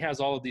things. He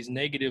has all of these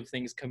negative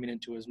things coming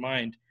into his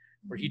mind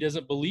where he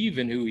doesn't believe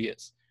in who he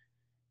is.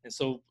 And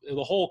so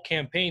the whole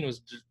campaign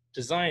was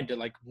designed to,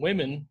 like,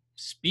 women,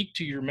 speak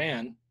to your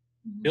man,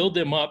 build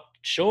them up,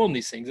 show them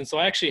these things. And so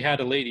I actually had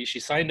a lady, she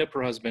signed up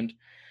her husband.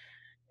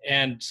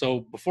 And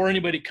so before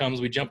anybody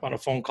comes, we jump on a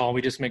phone call.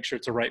 We just make sure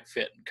it's a right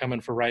fit, coming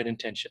for right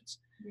intentions.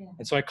 Yeah.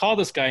 And so I call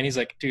this guy and he's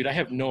like, dude, I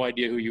have no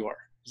idea who you are.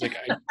 He's like,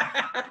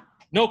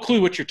 no clue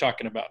what you're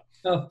talking about.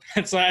 Oh.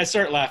 And so I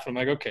start laughing. I'm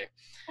like, okay,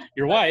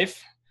 your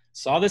wife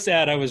saw this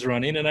ad I was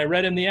running, and I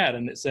read him the ad,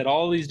 and it said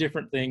all these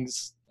different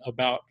things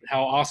about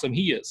how awesome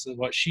he is and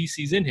what she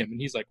sees in him.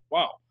 And he's like,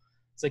 wow.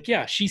 It's like,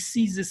 yeah, she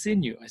sees this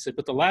in you. I said,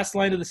 but the last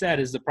line of this ad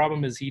is the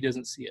problem is he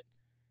doesn't see it.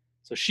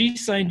 So she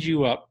signed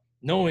you up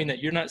knowing that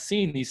you're not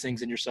seeing these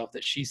things in yourself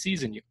that she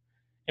sees in you.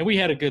 And we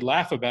had a good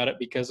laugh about it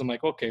because I'm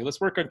like, okay,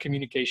 let's work on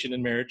communication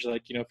in marriage.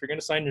 Like, you know, if you're going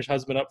to sign your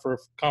husband up for a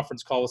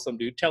conference call with some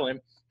dude, tell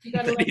him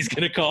that he's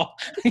going to call,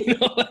 you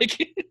know, like,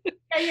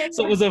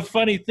 So it was a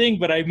funny thing,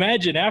 but I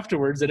imagine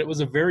afterwards that it was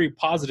a very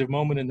positive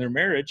moment in their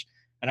marriage.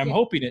 And I'm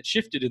hoping it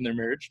shifted in their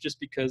marriage just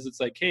because it's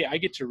like, hey, I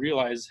get to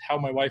realize how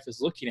my wife is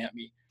looking at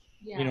me.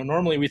 Yeah. You know,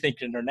 normally we think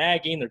they're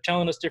nagging, they're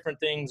telling us different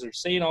things, they're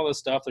saying all this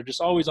stuff. They're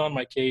just always on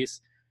my case.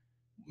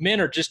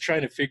 Men are just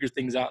trying to figure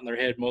things out in their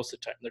head most of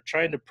the time. They're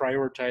trying to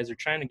prioritize. They're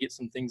trying to get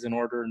some things in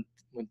order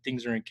when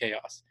things are in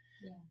chaos.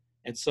 Yeah.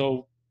 And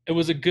so it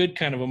was a good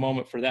kind of a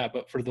moment for that.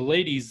 But for the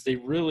ladies, they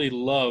really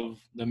love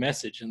the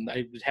message. And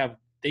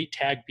they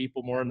tag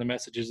people more in the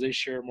messages. They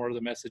share more of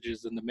the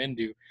messages than the men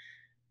do.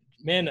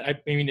 Men, I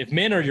mean, if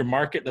men are your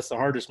market, that's the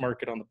hardest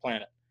market on the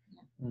planet.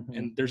 Mm-hmm.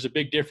 And there's a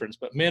big difference.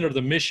 But men are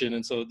the mission.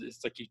 And so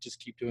it's like you just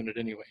keep doing it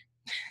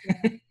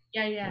anyway.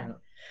 Yeah.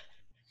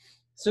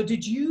 So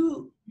did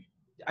you...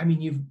 I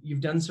mean,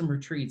 you've done some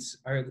retreats.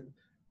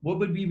 What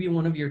would be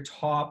one of your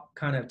top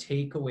kind of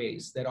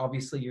takeaways that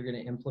obviously you're going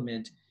to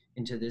implement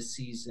into this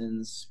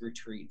season's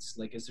retreats?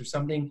 Like, is there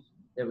something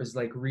that was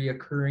like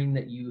reoccurring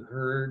that you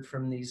heard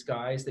from these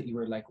guys that you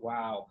were like,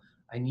 wow,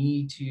 I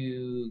need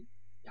to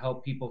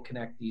help people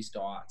connect these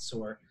dots?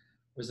 Or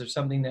was there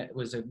something that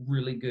was a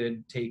really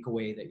good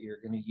takeaway that you're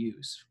going to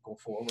use go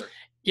forward?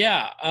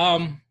 Yeah.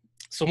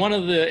 So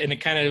and it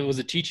kind of was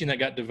a teaching that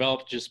got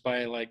developed just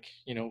by, like,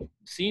 you know,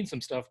 seeing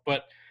some stuff,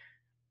 but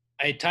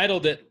I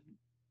titled it,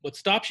 what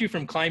stops you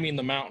from climbing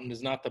the mountain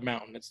is not the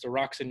mountain, it's the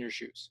rocks in your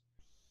shoes.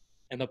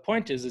 And the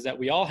point is that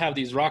we all have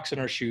these rocks in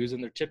our shoes,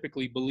 and they're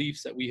typically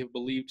beliefs that we have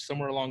believed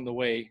somewhere along the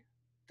way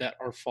that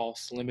are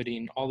false,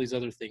 limiting, all these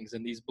other things.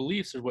 And these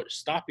beliefs are what's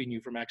stopping you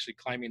from actually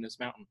climbing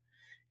this mountain.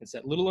 It's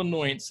that little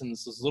annoyance and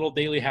those little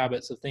daily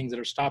habits of things that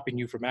are stopping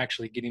you from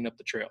actually getting up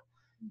the trail.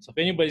 So if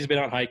anybody's been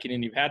out hiking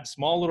and you've had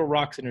small little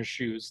rocks in your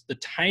shoes, the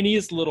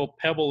tiniest little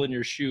pebble in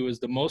your shoe is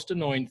the most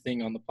annoying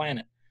thing on the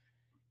planet.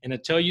 And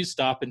until you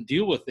stop and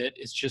deal with it,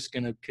 it's just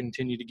going to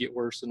continue to get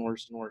worse and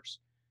worse and worse.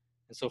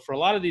 And so for a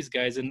lot of these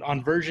guys, and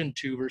on version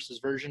 2 versus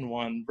version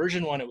 1,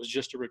 it was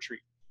just a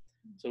retreat.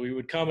 So we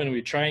would come and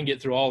we'd try and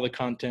get through all the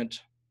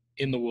content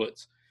in the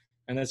woods.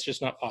 And that's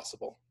just not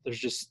possible. There's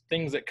just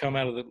things that come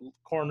out of the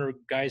corner.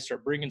 Guys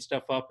start bringing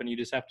stuff up and you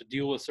just have to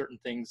deal with certain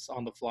things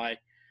on the fly.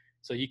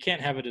 So you can't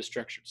have it as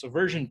structured. So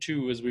version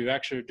 2 is we're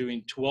actually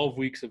doing 12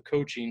 weeks of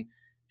coaching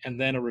and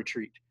then a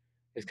retreat.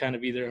 It's kind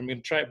of either, I'm going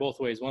to try it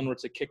both ways. One where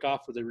it's a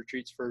kickoff for the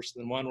retreats first,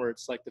 and then one where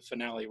it's like the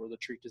finale where the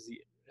retreat is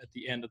at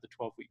the end of the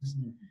 12 weeks.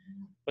 Mm-hmm.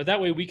 But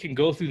that way we can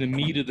go through the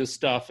meat of the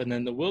stuff, and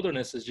then the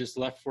wilderness is just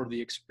left for the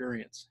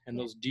experience and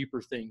those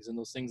deeper things and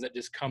those things that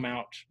just come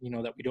out, you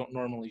know, that we don't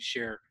normally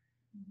share.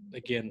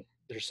 Again,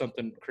 there's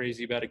something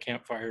crazy about a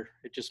campfire.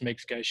 It just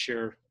makes guys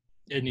share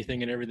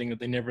anything and everything that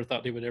they never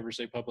thought they would ever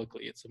say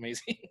publicly. It's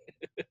amazing.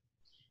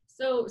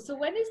 So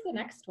when is the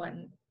next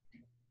one?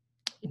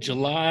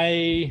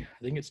 July,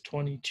 I think it's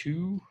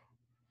 22.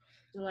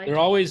 July. They're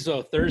always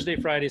Thursday,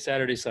 Friday,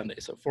 Saturday, Sunday.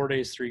 So 4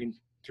 days, three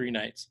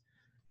nights.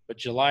 But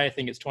July, I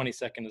think it's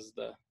 22nd is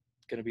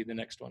going to be the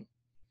next one.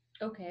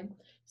 Okay.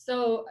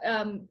 So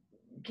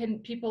can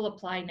people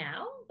apply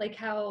now? Like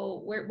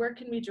where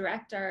can we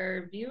direct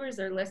our viewers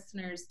or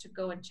listeners to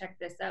go and check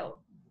this out?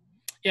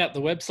 Yeah,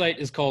 the website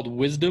is called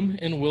Wisdom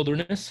in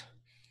Wilderness.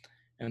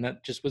 And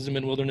that just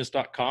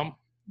wisdominwilderness.com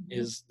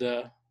is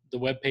the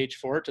webpage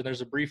for it. And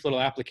there's a brief little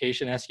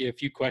application, ask you a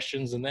few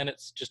questions, and then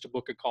it's just a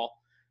book a call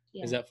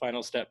is that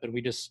final step. And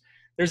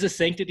there's a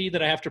sanctity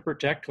that I have to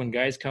protect when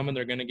guys come and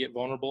they're going to get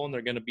vulnerable and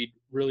they're going to be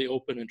really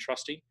open and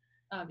trusting.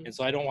 Obviously. And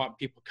so I don't want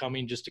people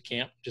coming just to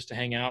camp, just to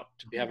hang out,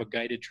 to have a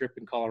guided trip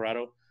in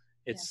Colorado.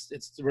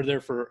 We're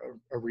there for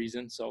a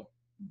reason. So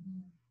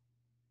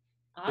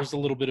there's a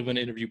little bit of an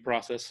interview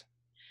process.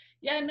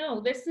 Yeah,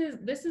 no, this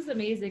is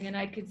amazing. And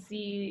I could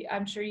see,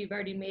 I'm sure you've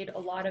already made a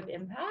lot of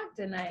impact,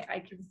 and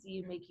I can see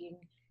you making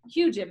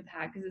huge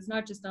impact, because it's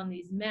not just on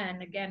these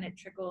men. Again, it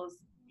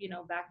trickles,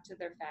 back to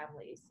their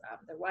families,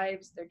 their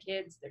wives, their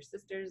kids, their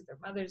sisters, their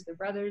mothers, their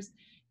brothers,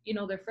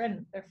 their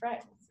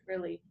friends,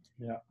 really.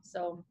 Yeah.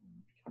 So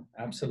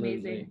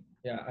absolutely.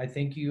 Yeah. I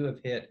think you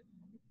have hit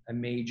a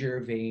major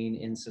vein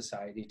in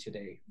society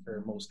today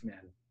for most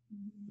men.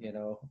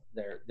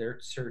 They're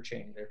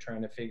searching, they're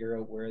trying to figure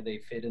out where they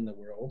fit in the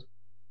world.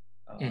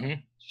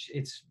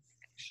 It's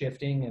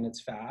shifting and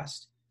it's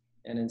fast.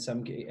 And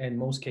in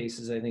most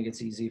cases, I think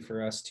it's easy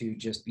for us to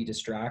just be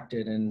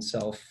distracted and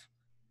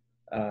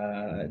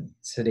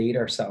sedate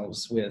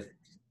ourselves with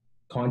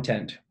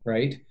content,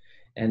 right?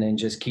 And then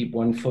just keep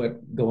one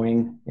foot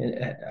going.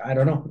 I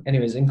don't know.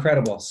 Anyways,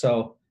 incredible.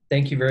 So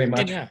thank you very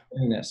much for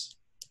doing this.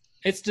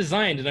 It's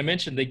designed, and I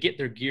mentioned they get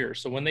their gear.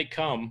 So when they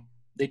come,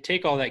 they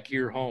take all that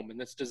gear home, and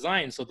it's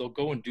designed so they'll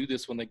go and do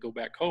this when they go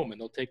back home,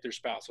 and they'll take their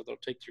spouse or they'll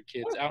take their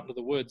kids out into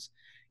the woods,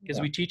 because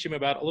we teach them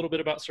a little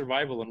bit about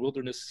survival and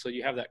wilderness. So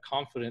you have that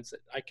confidence that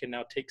I can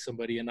now take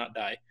somebody and not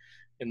die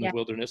in the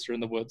wilderness or in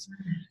the woods.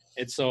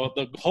 And so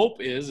the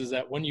hope is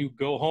that when you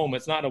go home,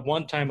 it's not a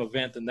one-time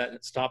event and that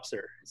it stops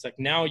there. It's like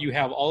now you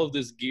have all of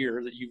this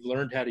gear that you've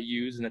learned how to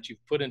use and that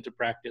you've put into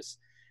practice,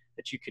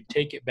 that you could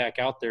take it back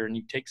out there and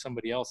you take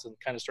somebody else and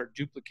kind of start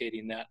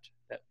duplicating that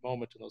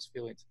moment and those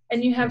feelings.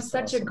 And you have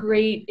such a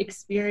great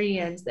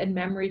experience and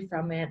memory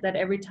from it that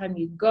every time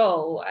you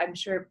go, I'm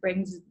sure it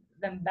brings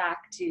them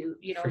back to,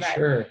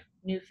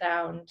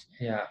 newfound,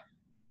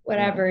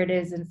 whatever it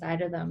is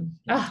inside of them.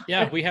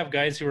 We have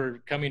guys who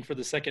are coming for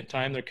the second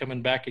time. They're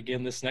coming back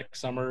again this next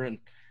summer, and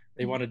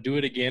they want to do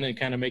it again and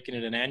kind of making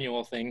it an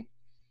annual thing,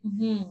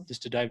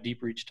 just to dive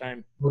deeper each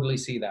time. Totally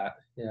see that.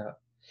 Yeah.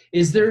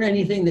 Is there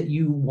anything that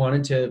you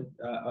wanted to,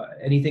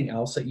 anything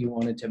else that you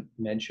wanted to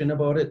mention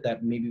about it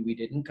that maybe we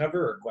didn't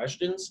cover, or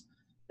questions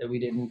that we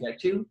didn't get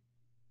to?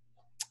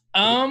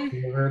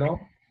 You heard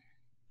all?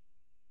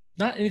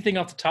 Not anything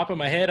off the top of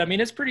my head. I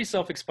mean, it's pretty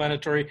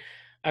self-explanatory.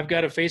 I've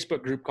got a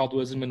Facebook group called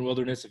Wisdom in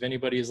Wilderness. If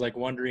anybody is like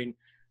wondering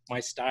my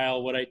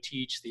style, what I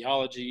teach,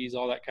 theologies,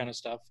 all that kind of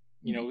stuff,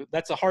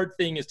 that's a hard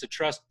thing, is to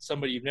trust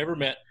somebody you've never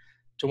met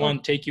to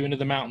take you into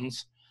the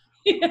mountains.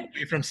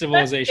 From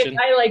civilization.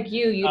 I like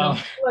you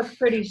look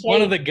pretty shady.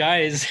 One of the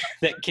guys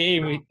that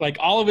came, like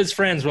all of his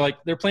friends were like,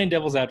 they're playing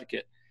devil's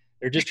advocate.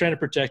 They're just trying to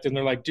protect him.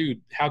 They're like,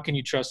 dude, how can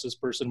you trust this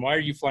person? Why are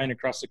you flying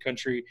across the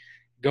country,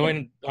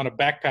 going on a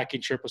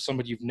backpacking trip with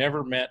somebody you've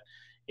never met?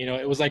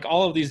 It was like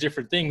all of these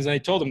different things. And I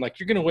told him, like,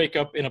 you're going to wake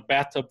up in a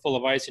bathtub full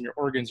of ice and your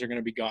organs are going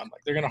to be gone.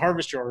 Like, they're going to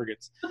harvest your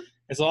organs.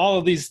 And so all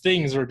of these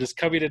things were just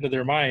coming into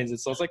their minds. And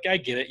so I was like, I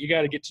get it. You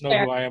got to get to know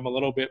who I am a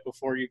little bit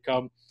before you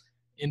come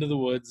into the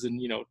woods,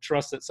 and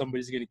trust that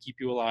somebody's going to keep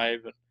you alive.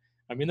 And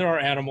I mean, there are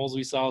animals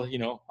we saw,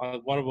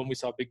 one of them we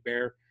saw a big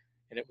bear,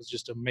 and it was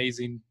just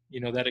amazing,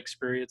 that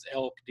experience.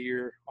 Elk,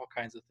 deer, all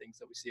kinds of things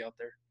that we see out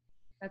there.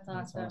 That's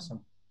awesome.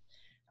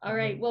 All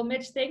right, well,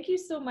 Mitch, thank you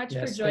so much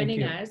for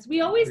joining us.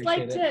 We always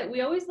like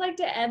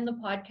to end the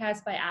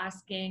podcast by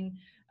asking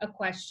a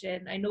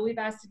question. I know we've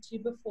asked it to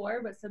you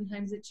before, but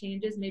sometimes it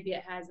changes. Maybe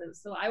it hasn't.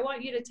 So I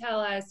want you to tell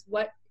us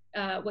what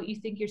you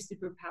think your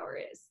superpower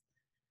is.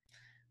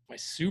 My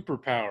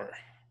superpower.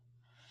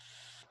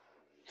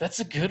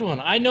 That's a good one.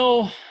 I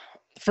know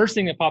the first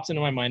thing that pops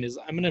into my mind is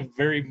I'm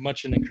very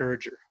much an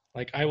encourager.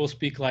 Like, I will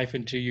speak life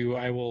into you.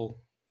 I will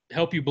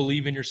help you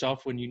believe in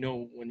yourself when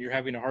you're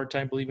having a hard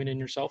time believing in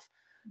yourself,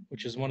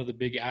 which is one of the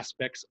big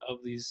aspects of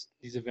these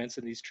events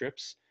and these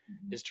trips,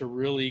 is to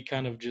really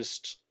kind of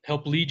just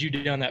help lead you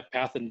down that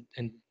path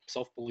and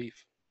self-belief.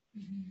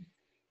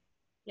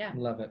 Yeah.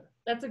 Love it.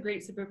 That's a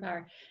great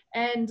superpower.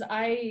 And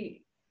I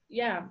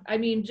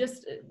mean,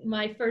 just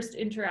my first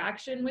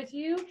interaction with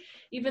you,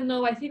 even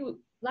though I think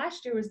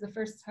last year was the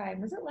first time,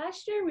 was it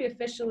last year we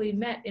officially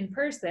met in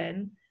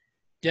person?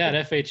 Yeah,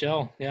 at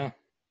FHL. Yeah.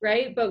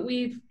 right? But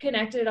we've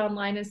connected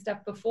online and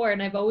stuff before,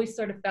 and I've always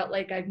sort of felt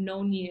like I've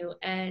known you.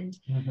 And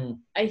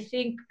I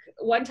think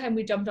one time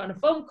we jumped on a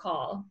phone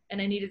call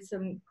and I needed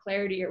some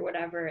clarity or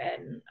whatever,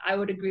 and I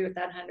would agree with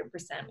that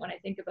 100%. When I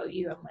think about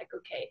you, I'm like,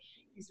 okay,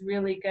 he's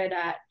really good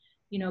at,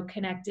 you know,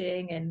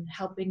 connecting and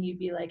helping you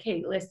be like,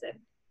 hey, listen,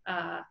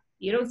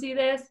 you don't see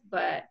this,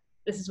 but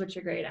this is what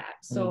you're great at.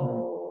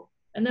 So,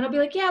 and then I'll be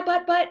like, yeah,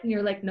 but, and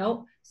you're like,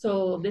 no,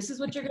 so this is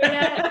what you're great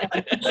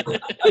at.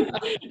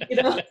 You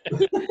know,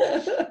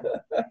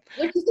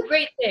 which is a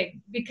great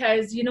thing,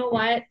 because you know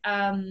what,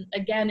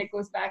 again, it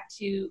goes back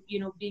to, you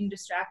know, being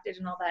distracted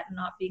and all that and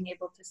not being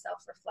able to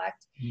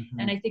self-reflect.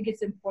 And I think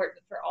it's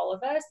important for all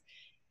of us.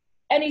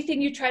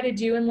 Anything you try to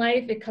do in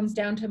life, it comes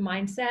down to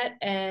mindset,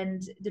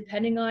 and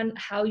depending on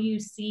how you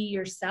see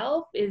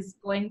yourself is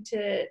going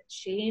to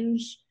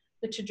change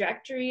the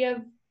trajectory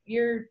of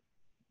your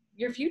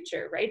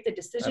future, right? The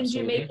decisions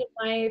you make in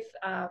life,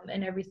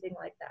 and everything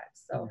like that.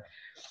 So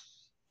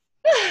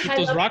Get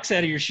those rocks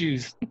out of your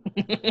shoes.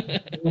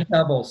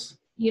 Pebbles.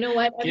 You know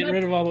what? Get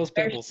rid of all those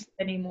pebbles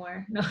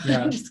anymore. No,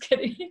 I'm just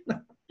kidding.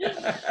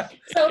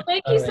 So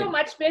thank you so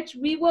much, Mitch.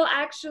 We will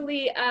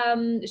actually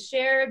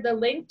share the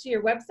link to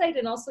your website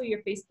and also your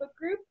Facebook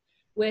group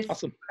with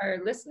our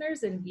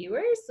listeners and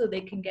viewers, so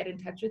they can get in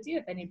touch with you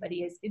if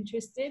anybody is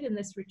interested in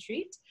this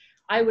retreat.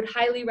 I would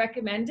highly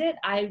recommend it.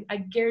 I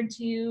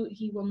guarantee you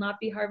he will not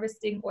be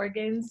harvesting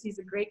organs. He's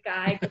a great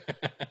guy.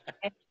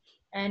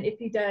 And if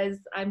he does,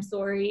 I'm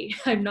sorry.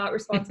 I'm not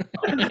responsible.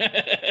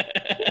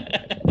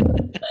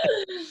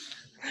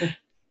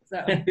 So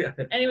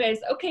anyways,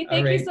 okay.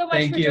 Thank you so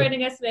much for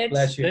joining us, Mitch.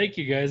 Bless you. Thank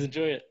you, guys.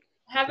 Enjoy it.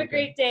 Have a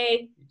great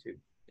day. You too.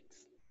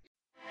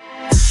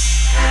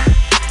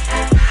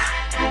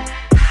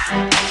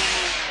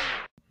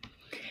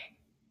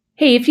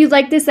 Hey, if you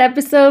like this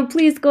episode,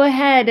 please go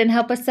ahead and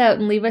help us out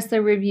and leave us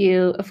a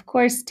review. Of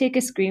course, take a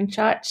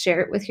screenshot,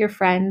 share it with your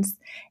friends.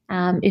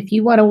 If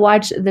you want to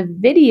watch the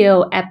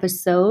video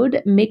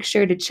episode, make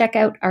sure to check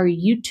out our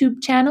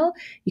YouTube channel.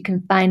 You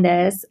can find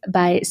us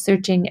by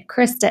searching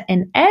Krista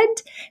and Ed.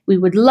 We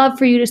would love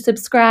for you to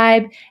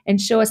subscribe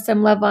and show us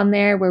some love on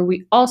there, where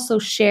we also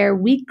share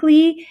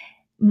weekly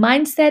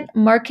mindset,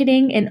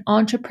 marketing, and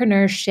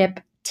entrepreneurship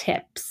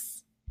tips.